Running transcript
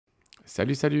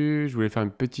Salut, salut! Je voulais faire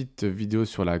une petite vidéo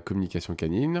sur la communication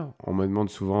canine. On me demande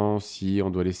souvent si on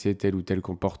doit laisser tel ou tel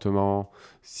comportement,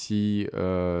 si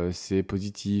c'est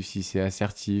positif, si c'est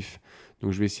assertif.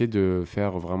 Donc je vais essayer de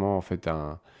faire vraiment en fait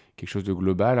quelque chose de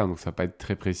global, hein, donc ça va pas être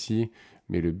très précis,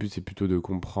 mais le but c'est plutôt de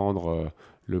comprendre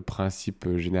le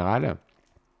principe général.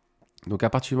 Donc à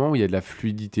partir du moment où il y a de la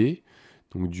fluidité,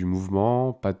 donc du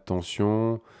mouvement, pas de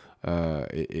tension,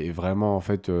 et vraiment en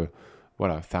fait,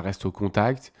 voilà, ça reste au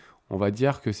contact, on va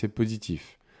dire que c'est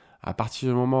positif. À partir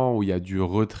du moment où il y a du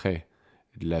retrait,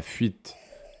 de la fuite,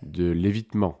 de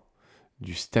l'évitement,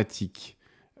 du statique,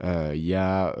 il y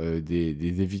a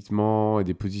des évitements et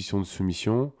des positions de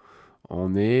soumission,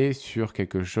 on est sur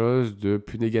quelque chose de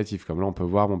plus négatif. Comme là, on peut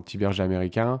voir mon petit berger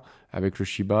américain avec le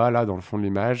Shiba, là, dans le fond de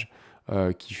l'image,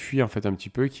 qui fuit en fait un petit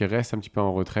peu, qui reste un petit peu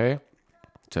en retrait.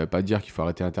 Ça ne veut pas dire qu'il faut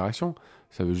arrêter l'interaction,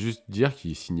 ça veut juste dire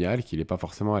qu'il signale qu'il n'est pas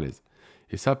forcément à l'aise.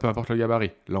 Et ça, peu importe le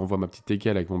gabarit. Là, on voit ma petite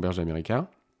teckel avec mon berger américain.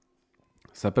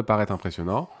 Ça peut paraître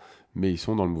impressionnant, mais ils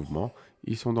sont dans le mouvement,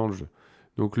 ils sont dans le jeu.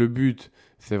 Donc le but,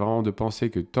 c'est vraiment de penser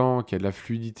que tant qu'il y a de la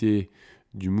fluidité,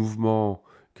 du mouvement,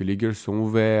 que les gueules sont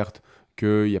ouvertes,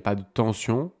 qu'il n'y a pas de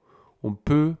tension, on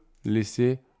peut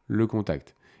laisser le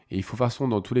contact. Et il faut façon,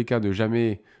 dans tous les cas, de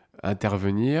jamais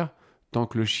intervenir tant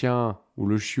que le chien ou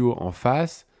le chiot en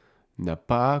face n'a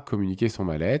pas communiqué son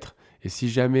mal-être. Et si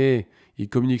jamais il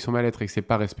communique son mal-être et que ce n'est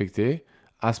pas respecté,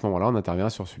 à ce moment-là, on intervient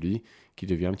sur celui qui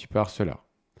devient un petit peu harceleur.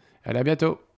 Allez, à bientôt!